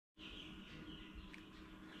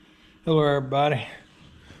Hello everybody,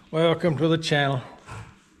 welcome to the channel.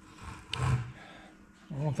 I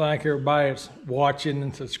want to thank everybody that's watching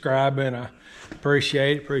and subscribing. I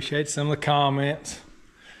appreciate some of the comments.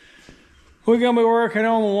 We're going to be working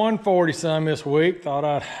on the 140 some this week. Thought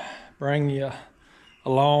I'd bring you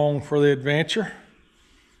along for the adventure.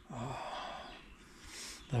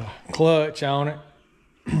 The clutch on it,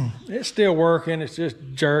 it's still working. It's just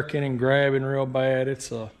jerking and grabbing real bad. It's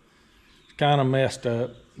kind of messed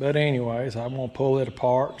up. But anyways, I'm going to pull it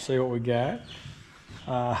apart and see what we got.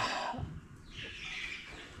 A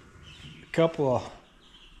couple of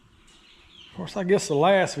course, I guess the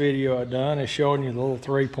last video I done is showing you the little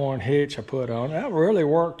 3-point hitch I put on. That really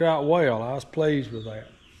worked out well. I was pleased with that.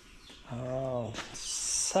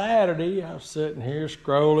 Saturday, I was sitting here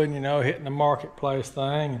scrolling, hitting the marketplace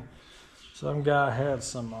thing. And some guy had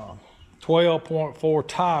some 12.4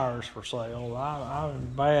 tires for sale. I'm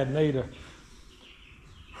in bad need of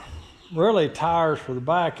really tires for the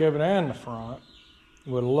back of it and the front.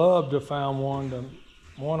 Would love to have found one.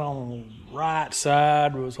 One on the right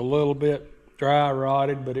side was a little bit dry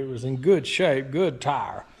rotted, but it was in good shape, good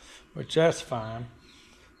tire, which that's fine.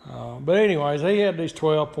 But anyways, he had these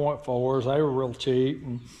 12.4s. They were real cheap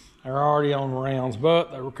and they're already on rims,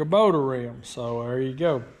 but they were Kubota rims. So there you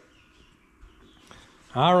go.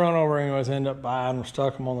 I run over anyways, end up buying them,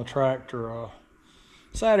 stuck them on the tractor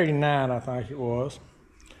Saturday night, I think it was.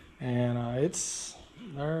 And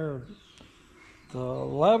they're the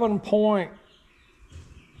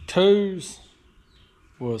 11.2s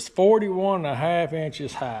was 41.5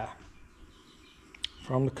 inches high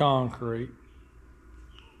from the concrete.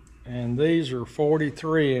 And these are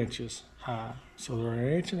 43 inches high. So they're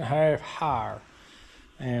 1.5 inches higher.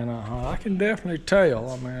 And I can definitely tell.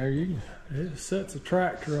 I mean, it sets the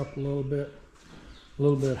tractor up a little bit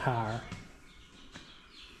higher.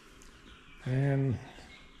 And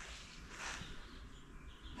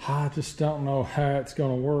I just don't know how it's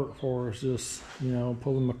going to work for us, just,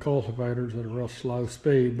 pulling my cultivators at a real slow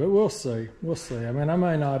speed. But we'll see. We'll see. I mean, I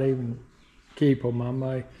may not even keep them. I'm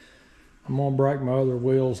going to break my other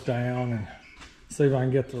wheels down and see if I can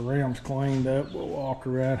get the rims cleaned up. We'll walk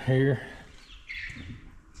around here.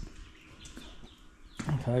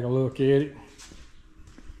 Take a look at it.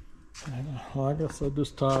 And like I said, this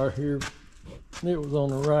tire here, it was on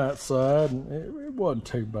the right side, and it wasn't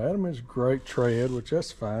too bad. I mean, it's a great tread, which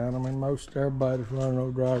that's fine. I mean, most everybody's running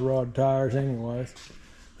those dry rod tires anyways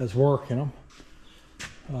that's working them.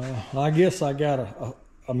 I guess I got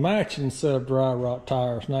a matching set of dry rot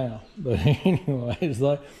tires now. But anyways,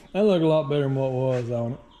 they look a lot better than what was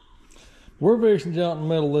on it. We're fixing to jump in the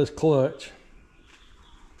middle of this clutch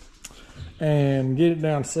and get it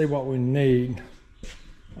down to see what we need.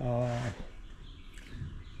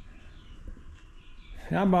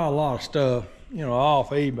 I buy a lot of stuff, off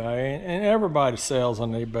eBay, and everybody sells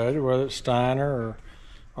on eBay, whether it's Steiner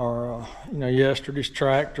or yesterday's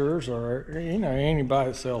tractors, or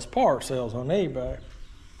anybody that sells parts sells on eBay.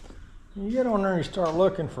 You get on there and you start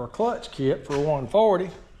looking for a clutch kit for 140,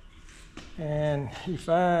 and you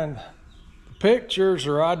find the pictures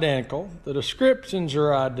are identical, the descriptions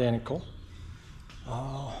are identical.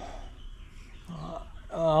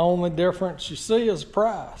 The only difference you see is the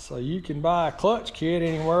price. So you can buy a clutch kit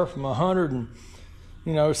anywhere from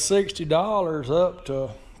 $160 up to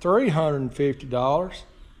 $350.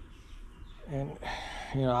 And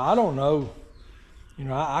I don't know.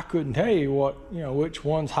 I couldn't tell you which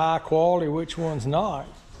one's high quality, which one's not.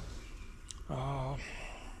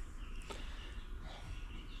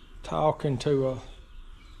 Talking to a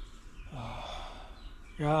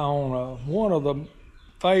guy on one of the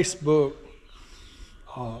Facebook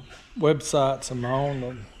websites I'm on,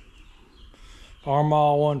 the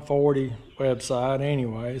Farmall 140 website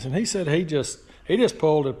anyways, and he said he just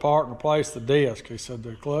pulled it apart and replaced the disc. He said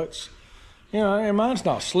the clutch, and mine's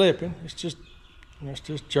not slipping, it's just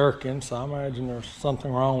jerking, so I imagine there's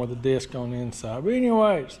something wrong with the disc on the inside. But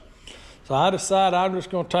anyways, so I decided I'm just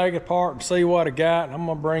going to take it apart and see what I got, and I'm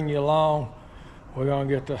going to bring you along. We're going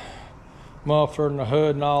to get the muffler and the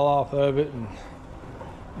hood and all off of it, and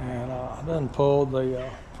I done pulled the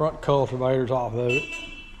front cultivators off of it.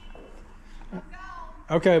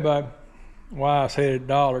 Okay, babe. Wife's headed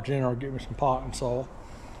Dollar General to get me some potting soil.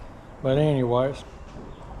 But anyways,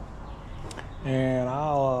 and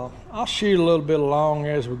I'll shoot a little bit along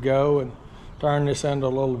as we go and turn this into a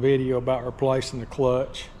little video about replacing the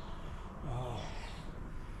clutch.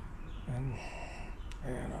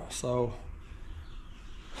 So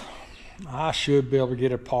I should be able to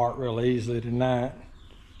get it apart real easily tonight.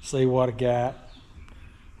 See what I got.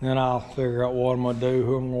 Then I'll figure out what I'm gonna do,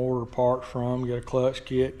 who I'm gonna order parts from, get a clutch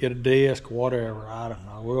kit, get a disc, whatever. I don't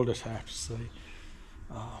know. We'll just have to see.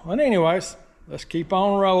 But anyways, let's keep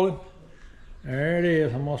on rolling. There it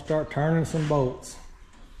is. I'm gonna start turning some bolts.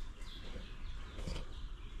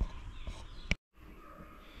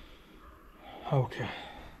 Okay,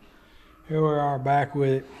 here we are back with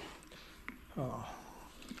it.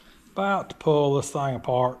 About to pull this thing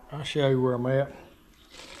apart. I'll show you where I'm at.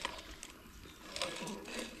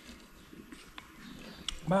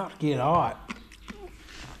 About to get hot.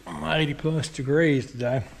 I'm 80+ degrees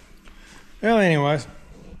today. Well, anyways,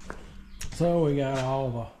 so we got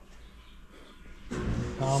all the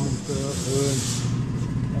common stuff, hoods,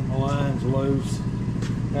 and the lines loose.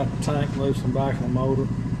 Got the tank loose in the back of the motor.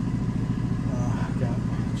 Got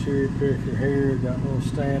a cherry picker here. Got a little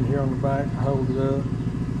stand here on the back to hold it up.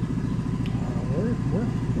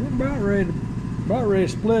 We're about ready to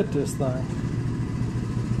split this thing.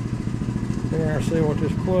 Here and see what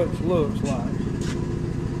this clutch looks like.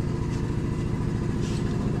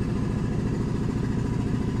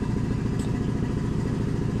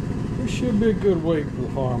 This should be a good week for the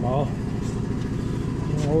Farmall.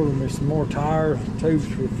 I'm gonna order me some more tires, tubes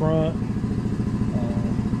for the front.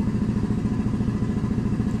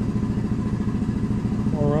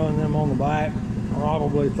 We'll run them on the back,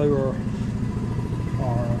 probably through our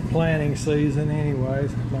planting season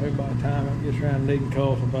anyways. Maybe by the time it gets around to digging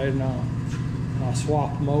cultivating, I'll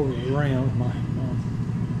swap them over the rims. I'm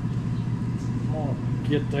gonna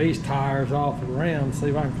get these tires off the rims, see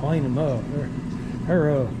if I can clean them up.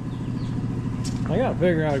 I gotta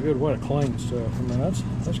figure out a good way to clean stuff. I mean, that's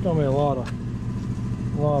gonna be a lot of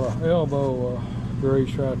elbow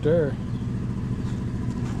grease right there.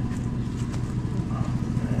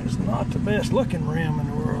 It's not the best looking rim in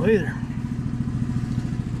the world either.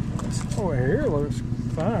 This over here looks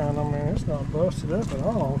fine. I mean, it's not busted up at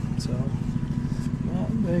all, so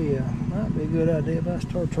might be a good idea if I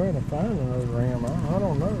start trying to find another rim. I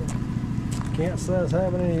don't know. Can't say I was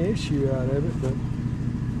having any issue out of it, but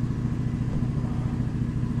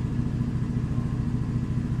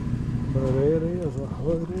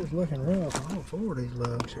it is looking rough. All four of these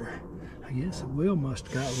lugs are. I guess the wheel must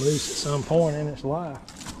have got loose at some point in its life.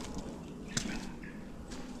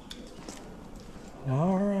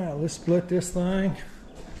 All right, let's split this thing.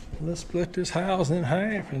 Let's split this house in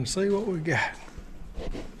half and see what we got.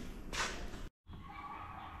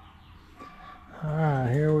 All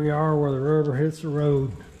right, here we are where the rubber hits the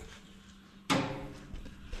road.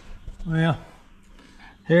 Well,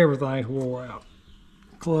 everything's wore out.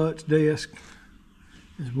 Clutch disc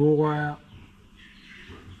is wore out.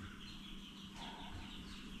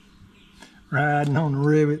 Riding on the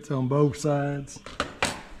rivets on both sides.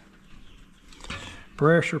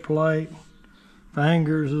 Pressure plate,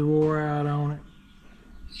 fingers is wore out on it.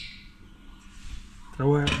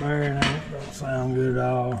 Throw that bearing on it, don't sound good at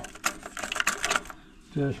all.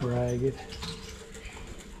 Just ragged.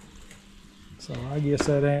 So I guess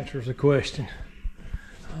that answers the question.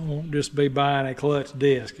 I won't just be buying a clutch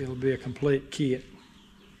disc, it'll be a complete kit.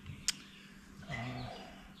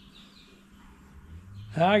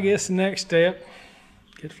 I guess the next step,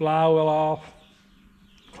 get the flywheel off,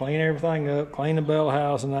 clean everything up, clean the bell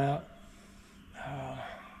housing out,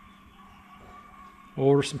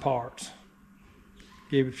 order some parts,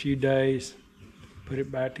 give it a few days, put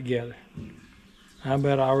it back together. I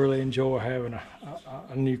bet I really enjoy having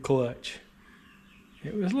a new clutch.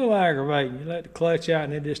 It was a little aggravating. You let the clutch out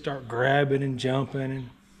and it just start grabbing and jumping.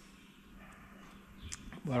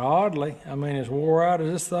 But oddly, I mean, as wore out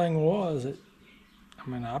as this thing was,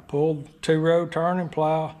 I pulled 2-row turning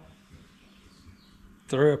plow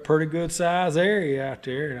through a pretty good size area out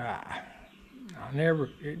there, and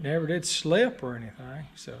it never did slip or anything.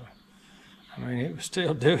 So, I mean, it was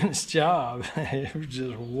still doing its job. It was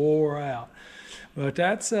just wore out. But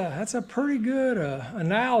that's a pretty good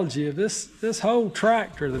analogy of this whole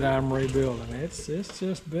tractor that I'm rebuilding. It's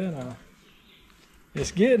just been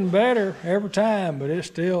it's getting better every time, but it's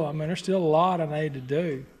still, there's still a lot I need to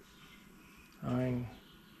do. I mean,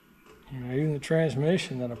 even the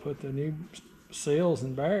transmission that I put the new seals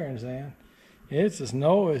and bearings in, it's as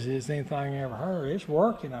noisy as anything I ever heard. It's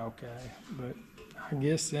working okay, but I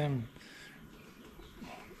guess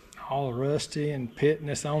all the rusty and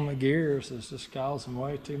pitness on the gears is just causing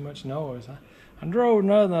way too much noise. I drove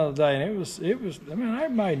another the other day, and it was. It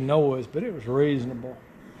made noise, but it was reasonable.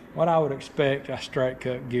 What I would expect a straight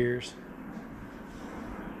cut gears.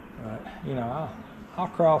 But I'll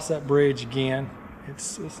cross that bridge again.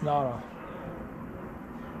 It's not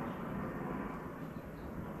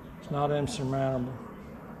insurmountable.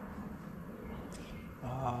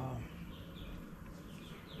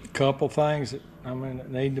 couple things that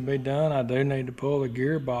that need to be done. I do need to pull the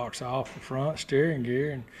gearbox off the front steering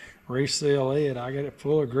gear and reseal it. I get it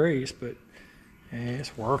full of grease, but yeah,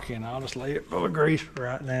 it's working. I'll just leave it full of grease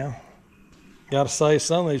right now. Got to save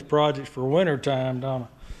some of these projects for winter time, don't I?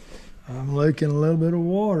 I'm leaking a little bit of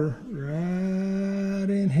water right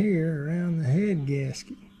in here around the head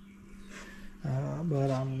gasket.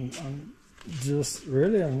 But I'm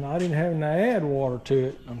not even having to add water to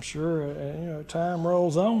it. I'm sure, time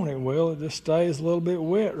rolls on, it will. It just stays a little bit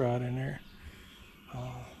wet right in there.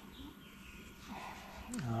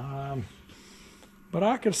 But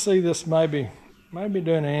I could see this maybe doing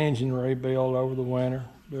an engine rebuild over the winter.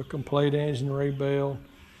 Do a complete engine rebuild.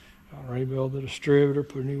 Rebuild the distributor,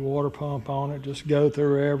 put a new water pump on it, just go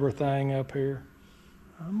through everything up here.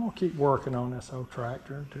 I'm gonna keep working on this old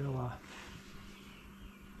tractor until I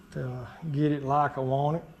get it like I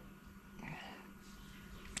want it.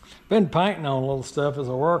 Been painting on little stuff as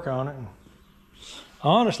I work on it. And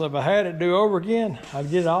honestly, if I had it do over again, I'd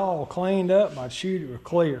get it all cleaned up and I'd shoot it with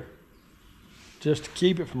clear, just to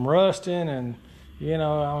keep it from rusting. And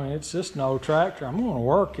it's just an old tractor. I'm gonna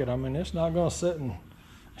work it. It's not gonna sit in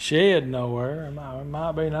shed nowhere. It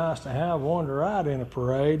might be nice to have one to ride in a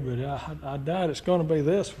parade, but I doubt it's going to be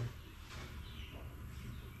this one.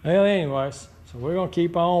 Well, anyways, so we're going to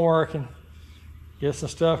keep on working, get some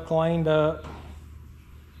stuff cleaned up,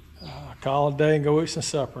 call it a day and go eat some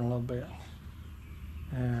supper in a little bit.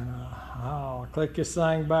 And I'll click this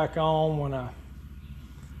thing back on when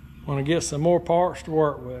I get some more parts to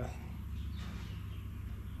work with.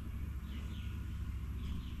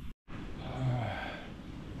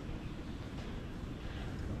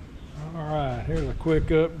 Alright, here's a quick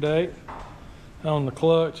update on the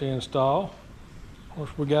clutch install. Of course,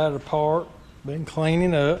 we got it apart, been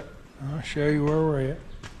cleaning up. I'll show you where we're at.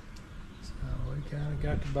 So we kind of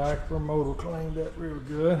got the back of our motor cleaned up real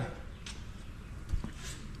good.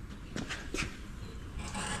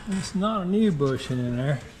 It's not a new bushing in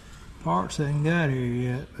there. Parts haven't got here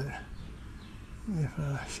yet, but if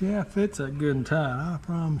a shaft fits that good and tight, I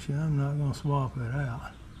promise you I'm not going to swap it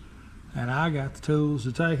out. And I got the tools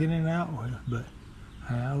to take it in and out with, but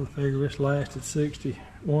I figure it's lasted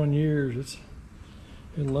 61 years.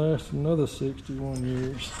 It'll last another 61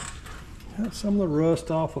 years. Got some of the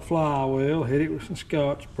rust off the flywheel, hit it with some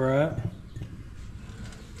Scotch-Brite.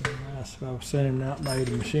 Nice if I was sending it out by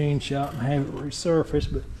the machine shop and have it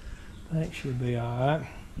resurfaced, but I think it should be alright.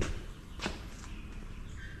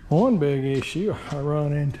 One big issue I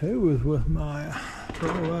run into was with my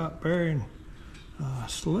throw-out bearing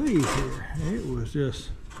sleeve here.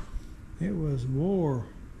 It was wore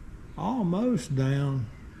almost down,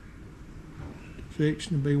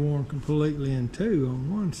 fixing to be worn completely in two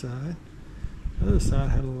on one side. The other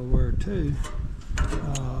side had a little wear too.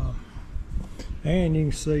 And you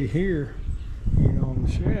can see here, on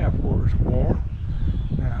the shaft where it's worn.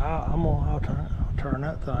 Now I'll turn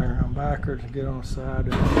that thing around backwards and get on the side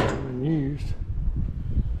that it's been used.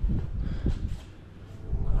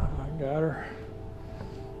 I got her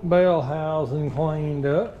bell housing cleaned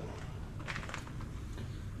up.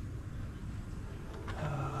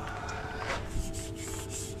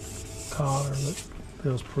 Collar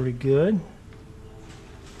feels pretty good.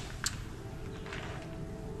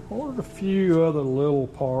 Ordered a few other little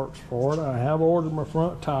parts for it. I have ordered my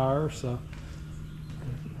front tires, so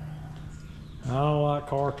I don't like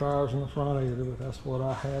car tires in the front either, but that's what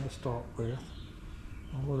I had to start with.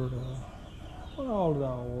 I ordered what all did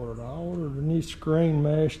I order? I ordered a new screen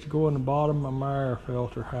mesh to go in the bottom of my air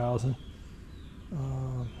filter housing.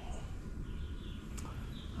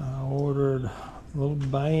 I ordered a little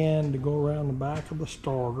band to go around the back of the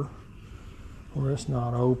starter where it's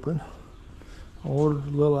not open. I ordered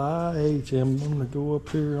a little IH emblem to go up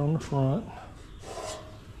here on the front.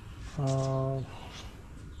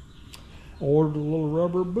 Ordered a little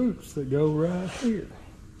rubber boots that go right here.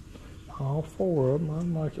 All four of them. I'd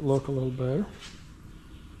make it look a little better.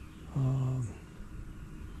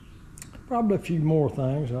 Probably a few more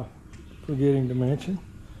things I'm forgetting to mention.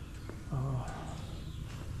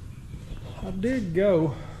 I did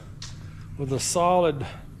go with a solid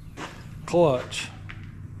clutch.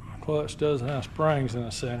 Clutch doesn't have springs in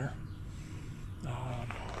the center.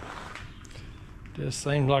 Just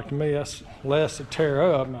seems like to me that's less to tear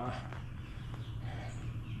up.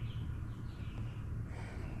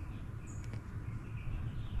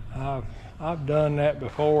 I've done that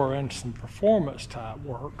before in some performance type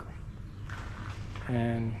work,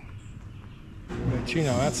 but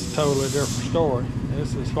that's a totally different story.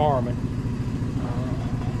 This is farming.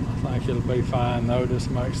 I think it'll be fine though. This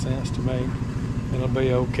makes sense to me. It'll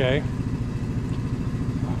be okay.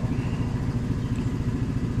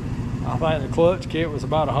 I think the clutch kit was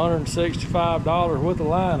about $165 with the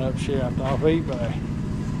lineup shaft off eBay,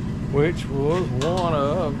 which was one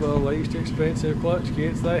of the least expensive clutch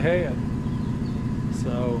kits they had.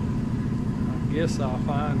 So I guess I'll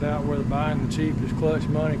find out whether buying the cheapest clutch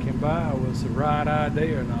money can buy was the right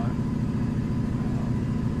idea or not.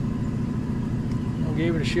 I'll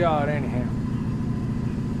give it a shot anyhow.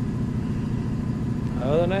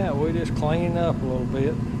 Other than that, we just cleaned up a little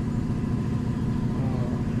bit.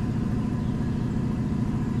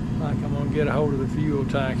 I think I'm gonna get a hold of the fuel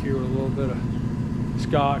tank here with a little bit of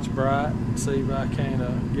Scotch-Brite and see if I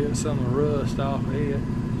can get some of the rust off of it.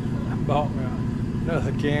 I bought me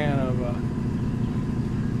another can of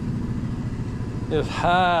this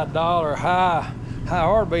high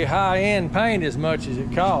ought to be high-end paint as much as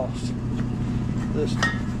it costs. This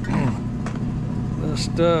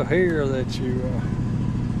stuff here that you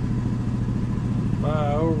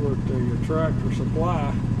buy over at the Tractor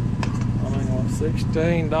Supply. I mean, what,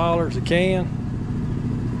 $16 a can?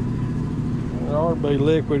 There ought to be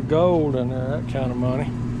liquid gold in there, that kind of money.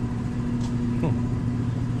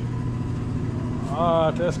 All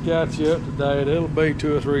right, that's got you up to date. It'll be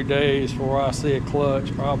 2 or 3 days before I see a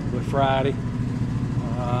clutch, probably Friday.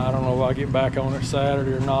 I don't know if I get back on it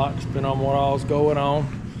Saturday or not, depending on what all's going on.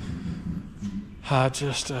 I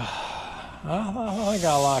just, I think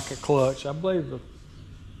I like a clutch. I believe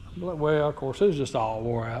well, of course, it was just all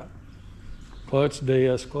wore out. Clutch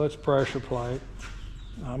disc, clutch pressure plate.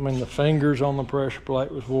 I mean, the fingers on the pressure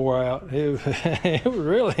plate was wore out. It was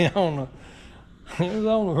really on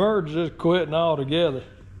the verge of just quitting altogether.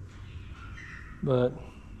 But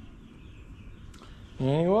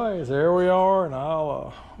anyways, there we are, and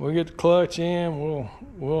we'll get the clutch in.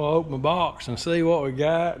 We'll open the box and see what we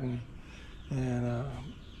got, and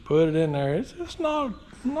put it in there. It's not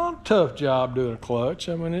a tough job doing a clutch.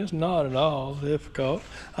 I mean, it's not at all difficult.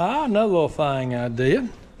 Another little thing I did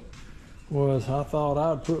was I thought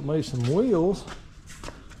I'd put me some wheels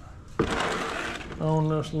on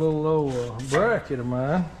this little old bracket of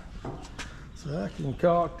mine, so I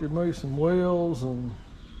concocted me some wheels and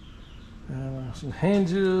some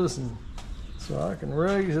hinges, and so I can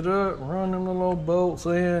raise it up and run them little old bolts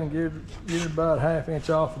in and get it about 1/2 inch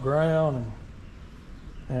off the ground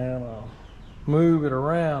and move it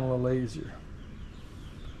around a little easier.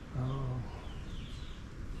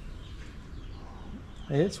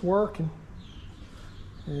 It's working.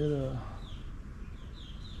 It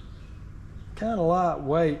kind of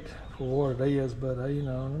lightweight for what it is, but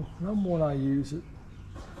no more than I use it.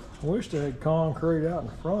 I wish they had concrete out in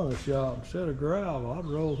front of the shop instead of gravel. I'd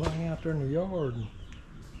roll the thing out there in the yard, and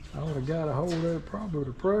I would have got a hold of it probably with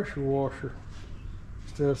a pressure washer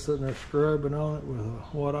instead of sitting there scrubbing on it with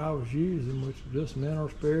what I was using, which was just mineral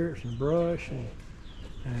spirits and brush and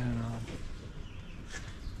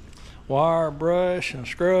wire brush and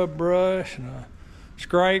scrub brush and a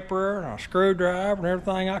scraper and a screwdriver and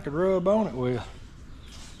everything I could rub on it with.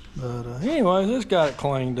 But anyways, just got it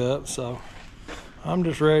cleaned up, so I'm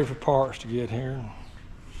just ready for parts to get here,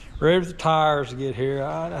 ready for the tires to get here.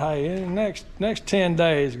 Hey, in the next 10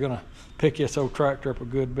 days, I'm gonna pick this old tractor up a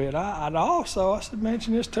good bit. I should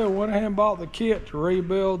mention this too. Went ahead and bought the kit to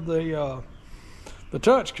rebuild the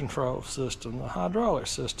touch control system, the hydraulic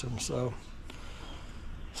system. So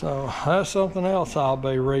that's something else I'll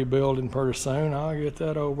be rebuilding pretty soon. I'll get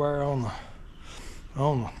that over there on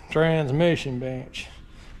the transmission bench.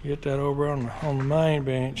 Get that over on the main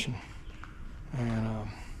bench and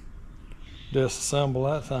disassemble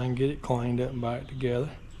that thing, get it cleaned up and back together.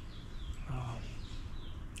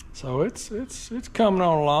 So it's coming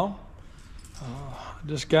on along.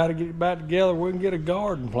 Just got to get it back together. We can get a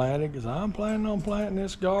garden planted, because I'm planning on planting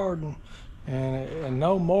this garden in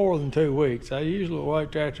no more than 2 weeks. I usually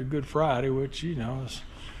wait after Good Friday, which is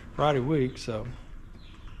Friday week. So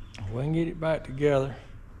we can get it back together.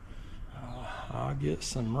 I'll get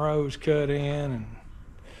some rows cut in and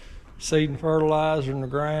seed and fertilizer in the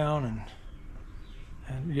ground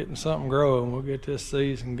and getting something growing. We'll get this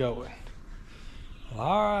season going.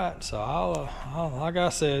 All right, so I'll like I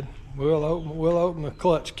said, we'll open the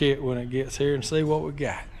clutch kit when it gets here and see what we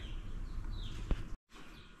got.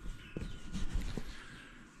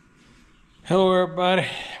 Hello everybody,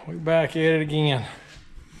 we're back at it again.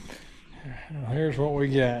 Here's what we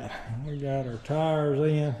got. We got our tires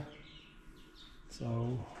in,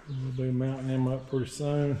 so we'll be mounting them up pretty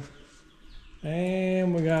soon.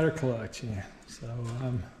 And we got our clutch in, so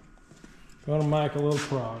I'm gonna make a little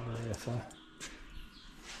progress.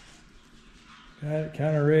 I got it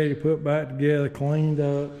kind of ready to put back together, cleaned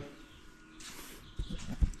up.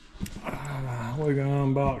 We're gonna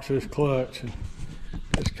unbox this clutch and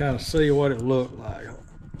just kind of see what it looked like.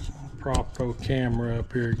 prop the camera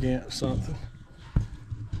up here against something.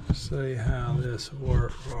 See how this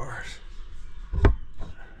works for us.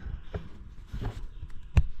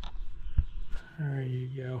 There you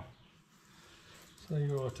go. See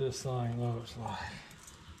what this thing looks like.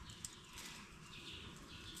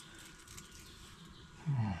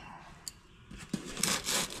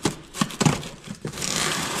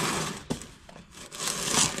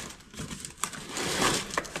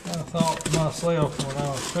 I thought to myself when I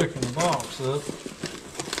was picking the box up,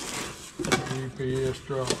 the UPS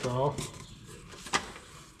dropped off,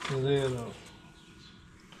 that it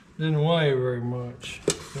didn't weigh very much.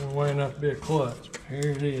 Didn't weigh enough to be a clutch.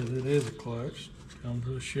 Here it is a clutch. Comes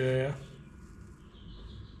with a shaft,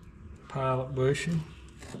 pilot bushing.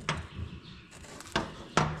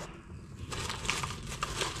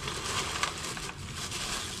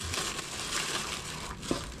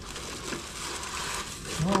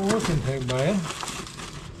 Not looking too bad.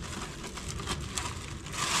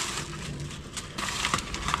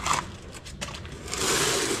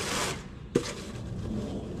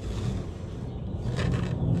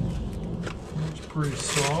 It's pretty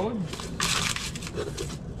solid.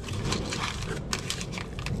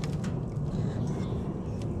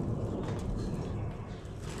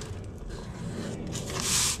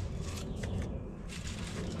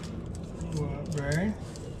 White bearing.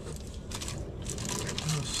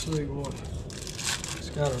 See what it's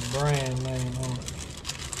got a brand name on it.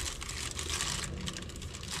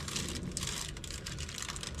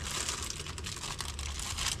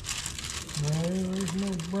 No, there's no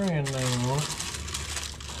brand name on it.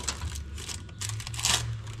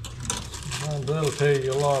 Sometimes that'll tell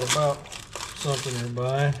you a lot about something you're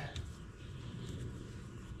buying.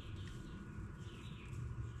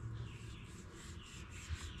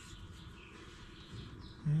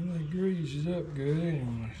 Well, they grease it up good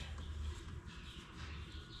anyways.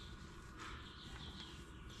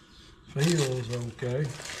 Feels okay.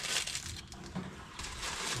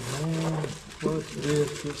 And clutch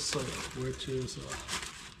disc itself, which is a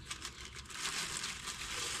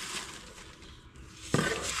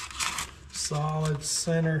solid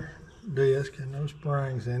center disc and no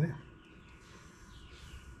springs in it.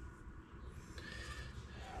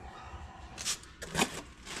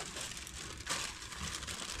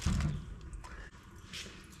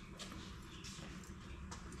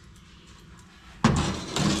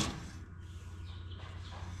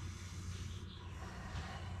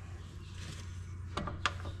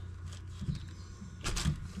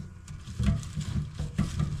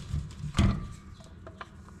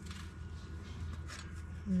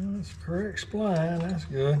 Well, that's a correct spline, that's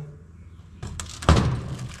good.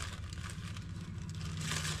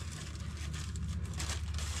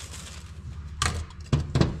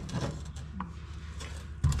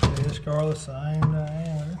 Discs are the same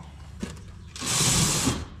diameter.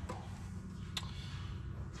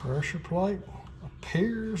 Pressure plate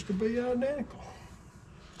appears to be identical.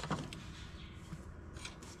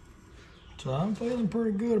 So I'm feeling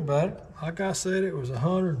pretty good about it. Like I said, it was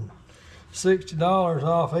 $160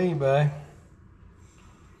 off eBay.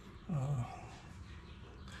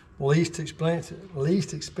 Least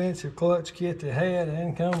expensive clutch kit they had,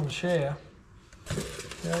 and come with shaft.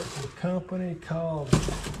 That's a company called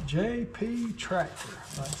JP Tractor.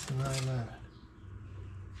 That's the name of it.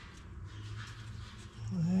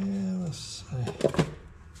 Yeah, let's see.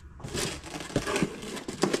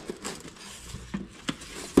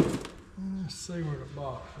 Let's see where the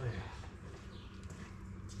box is.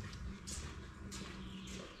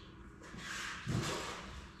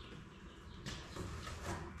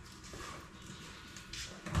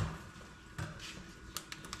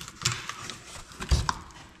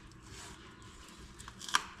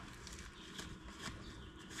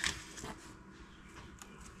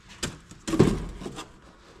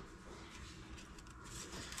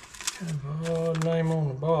 Kind of an odd name on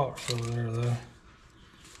the box over there, though.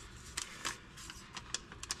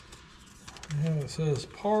 Yeah, it says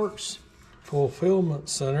Parts Fulfillment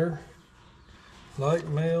Center, Lake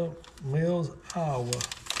Mills, Iowa.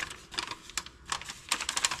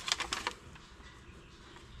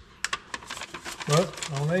 But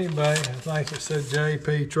on eBay, I think it said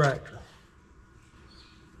JP Tractor.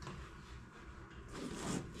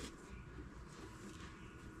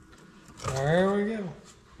 There we go.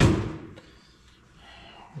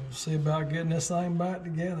 We'll see about getting this thing back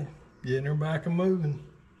together, getting her back and moving.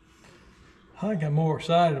 I think I'm more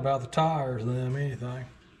excited about the tires than anything.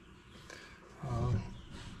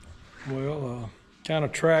 Kind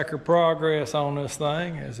of track her progress on this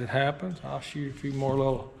thing as it happens. I'll shoot a few more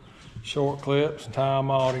little short clips and tie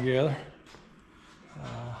them all together.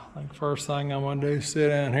 I think first thing I'm gonna do is sit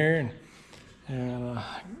down here and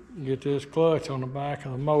get this clutch on the back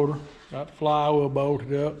of the motor. Got the flywheel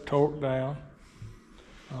bolted up, torqued down.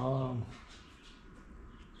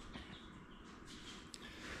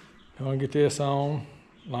 Gonna get this on,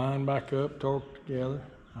 line back up, torqued together.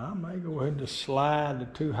 I may go ahead and just slide the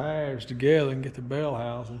two halves together and get the bell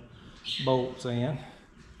housing bolts in.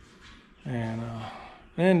 And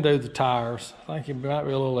then do the tires. I think it might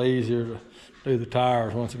be a little easier to do the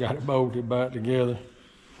tires once I got it bolted back together.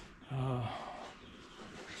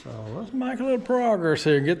 So let's make a little progress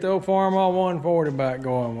here. Get the old Farmall 140 back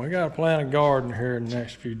going. We got to plant a garden here in the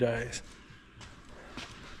next few days.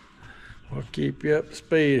 We'll keep you up to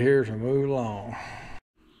speed here as we move along.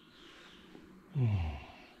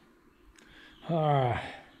 All right.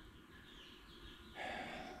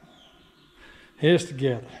 It's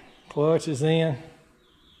together. Clutch is in.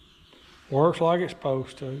 Works like it's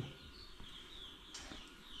supposed to.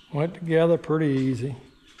 Went together pretty easy.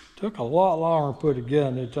 Took a lot longer to put it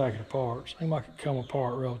together than to take it apart. Seemed like it come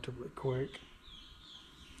apart relatively quick.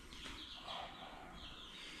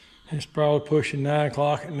 It's probably pushing 9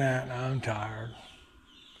 o'clock at night and I'm tired.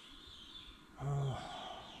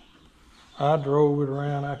 I drove it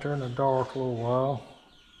around out there in the dark a little while.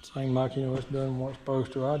 Seemed like, you know, it's done what it's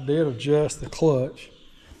supposed to. I did adjust the clutch.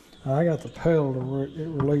 I got the pedal to it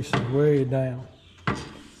releases way down.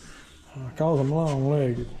 Cause I'm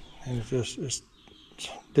long-legged, and it's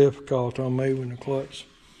difficult on me when the clutch,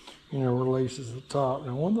 you know, releases at the top.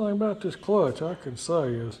 Now, one thing about this clutch I can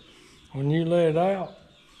say is, when you let it out,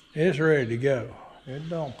 it's ready to go. It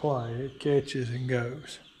don't play. It catches and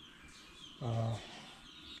goes.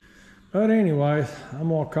 But anyways, I'm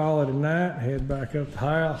gonna call it a night. Head back up the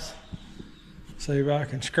house. See if I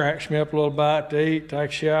can scratch me up a little bite to eat, take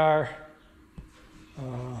a shower,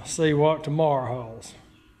 see what tomorrow holds.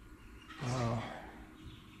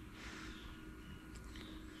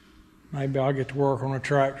 Maybe I'll get to work on the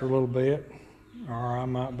tractor a little bit, or I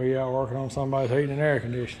might be out working on somebody's heating and air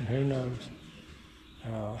conditioning, who knows.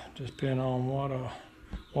 Just depending on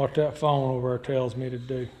what that phone over there tells me to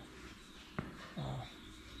do.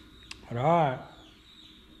 But all right,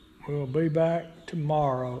 we'll be back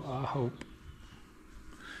tomorrow, I hope,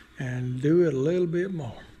 and do it a little bit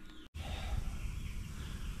more.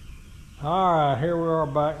 All right, here we are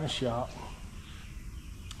back in the shop.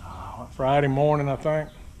 Friday morning, I think.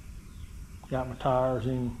 Got my tires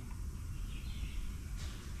in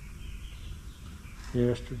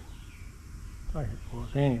yesterday. I think it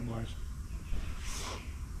was, anyways.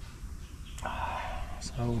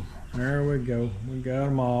 So there we go. We got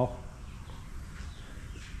them off.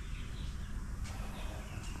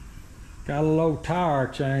 Got a low tire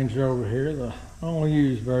change over here that I don't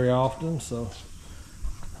use very often, so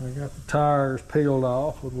I got the tires peeled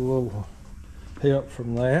off with a little help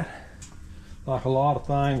from that. Like a lot of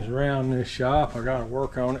things around this shop, I got to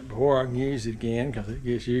work on it before I can use it again, because it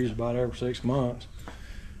gets used about every 6 months.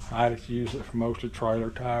 I just use it for mostly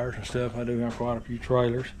trailer tires and stuff. I do have quite a few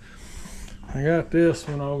trailers. I got this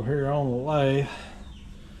one over here on the lathe.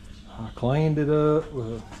 I cleaned it up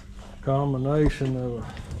with a combination of a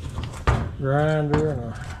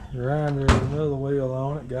grinder and another wheel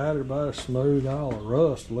on it. Got it about as smooth, all the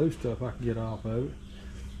rust, loose stuff I can get off of it.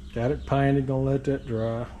 Got it painted, gonna let that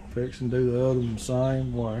dry. Fix and do the other one the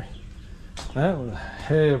same way. That was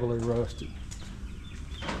heavily rusted.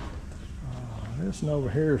 This one over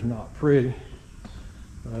here is not pretty,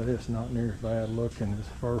 but it's not near as bad looking as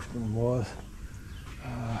the first one was.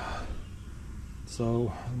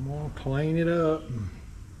 So I'm gonna clean it up, and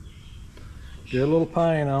get a little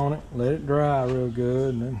paint on it, let it dry real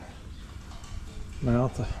good, and then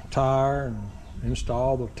mount the tire and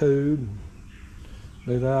install the tube, and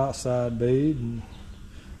do the outside bead, and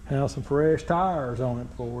have some fresh tires on it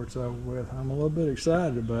before it's over with. I'm a little bit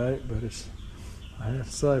excited about it, but I have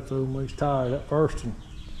to say, fooling these tires, that first one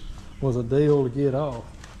was a deal to get off.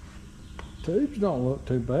 Tubes don't look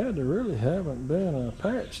too bad. They really haven't been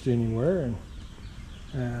patched anywhere,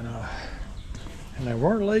 and they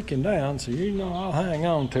weren't leaking down, so you know I'll hang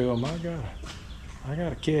on to them. I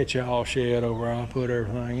got a catch-all shed over where I'll put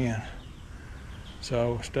everything in.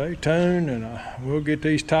 So stay tuned, and we'll get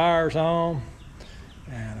these tires on,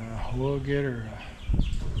 and we'll get her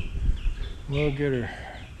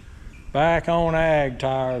back on ag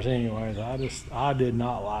tires anyways. I did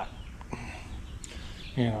not like,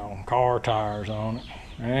 you know, car tires on it,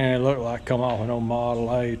 and it looked like come off an old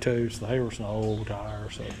Model A too, so they were some old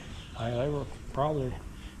tires, so they were probably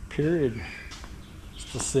period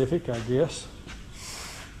specific, I guess.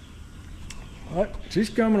 But she's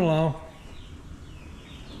coming along.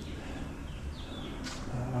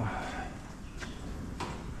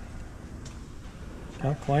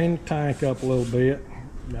 I cleaned the tank up a little bit.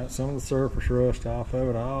 Got some of the surface rust off of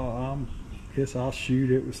it. I guess I'll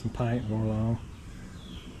shoot it with some paint before long.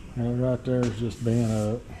 And right there is just bent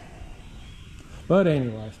up. But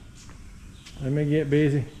anyways, let me get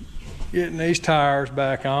busy getting these tires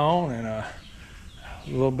back on, and a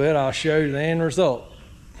little bit I'll show you the end result.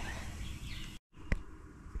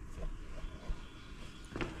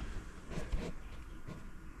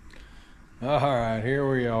 All right, here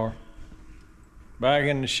we are, back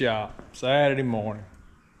in the shop, Saturday morning.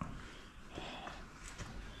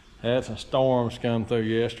 Had some storms come through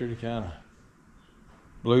yesterday, kind of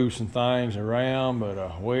blew some things around,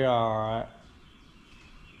 but we are all right.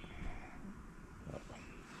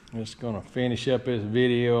 Just gonna finish up this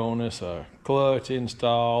video on this clutch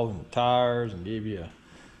install and tires and give you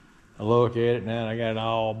a look at it. Now I got it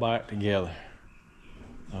all back together.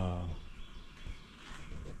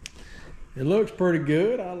 It looks pretty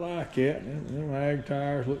good. I like it. Them ag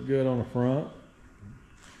tires look good on the front.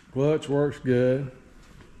 Clutch works good.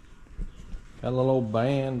 Got a little old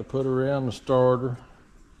band to put around the starter.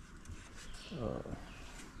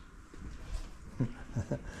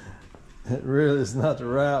 It really is not the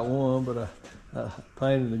right one, but I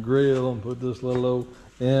painted the grill and put this little old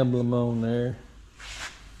emblem on there.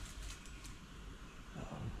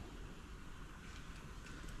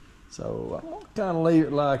 So I'm gonna kind of leave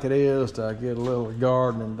it like it is till I get a little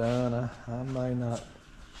gardening done. I may not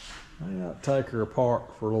take her apart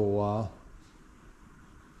for a little while.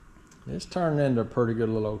 It's turned into a pretty good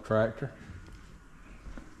little old tractor.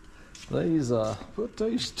 These put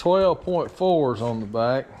these 12.4s on the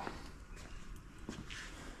back.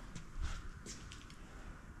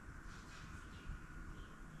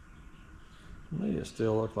 To me, it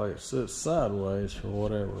still looks like it sits sideways for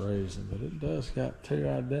whatever reason, but it does got two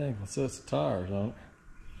identical sets of tires on it.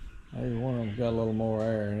 Maybe one of them's got a little more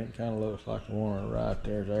air in it. It kind of looks like the one right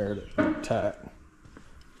there's air that's tight.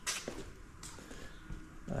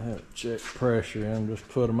 I haven't checked pressure in, just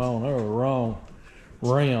put them on. They were the wrong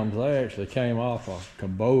rims. They actually came off a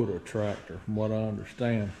Kubota tractor, from what I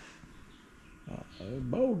understand. They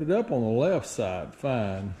bolted up on the left side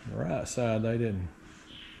fine. The right side they didn't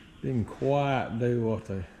quite do what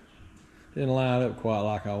they didn't line up quite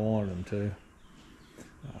like I wanted them to.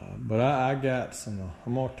 But I got some.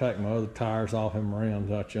 I'm gonna take my other tires off them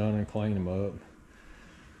rims out yonder and clean them up.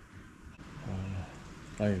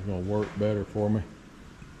 I think it's gonna work better for me.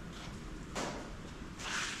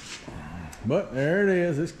 But there it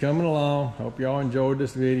is. It's coming along. Hope y'all enjoyed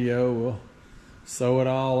this video. We'll sew it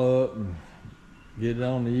all up and get it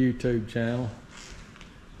on the YouTube channel.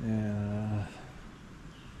 And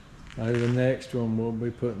maybe the next one we'll be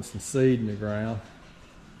putting some seed in the ground.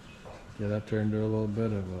 Get up there and do a little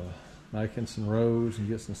bit of making some rows and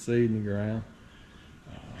get some seed in the ground.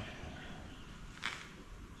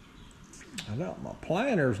 My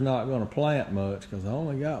planter's not going to plant much because I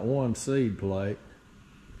only got one seed plate.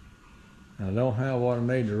 And I don't have what I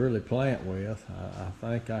need to really plant with. I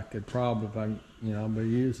think I could probably, if I, be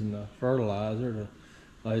using the fertilizer to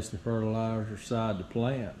lay some fertilizer side the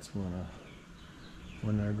plants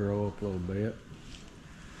when they grow up a little bit.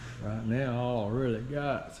 Right now, all I really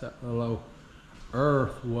got is that little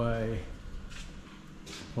earthway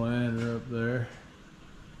planter up there.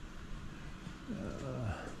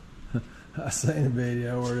 I seen a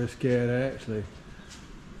video where this cat actually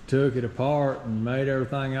took it apart and made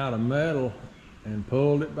everything out of metal and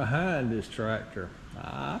pulled it behind this tractor.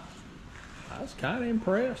 I was kind of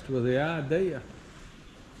impressed with the idea.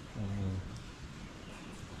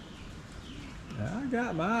 I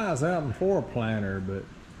got my eyes out for a planter, but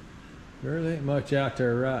there ain't much out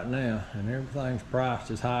there right now, and everything's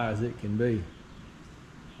priced as high as it can be.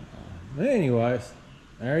 But anyways,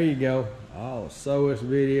 there you go. I'll sew this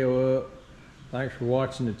video up. Thanks for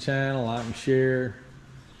watching the channel. Like and share.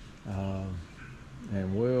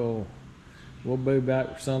 And we'll be back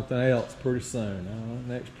with something else pretty soon.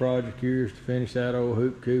 Next project here is to finish that old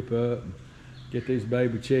hoop coop up and get these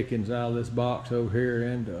baby chickens out of this box over here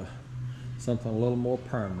into something a little more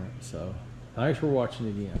permanent. So thanks for watching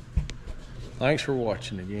again.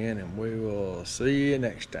 And we will see you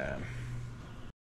next time.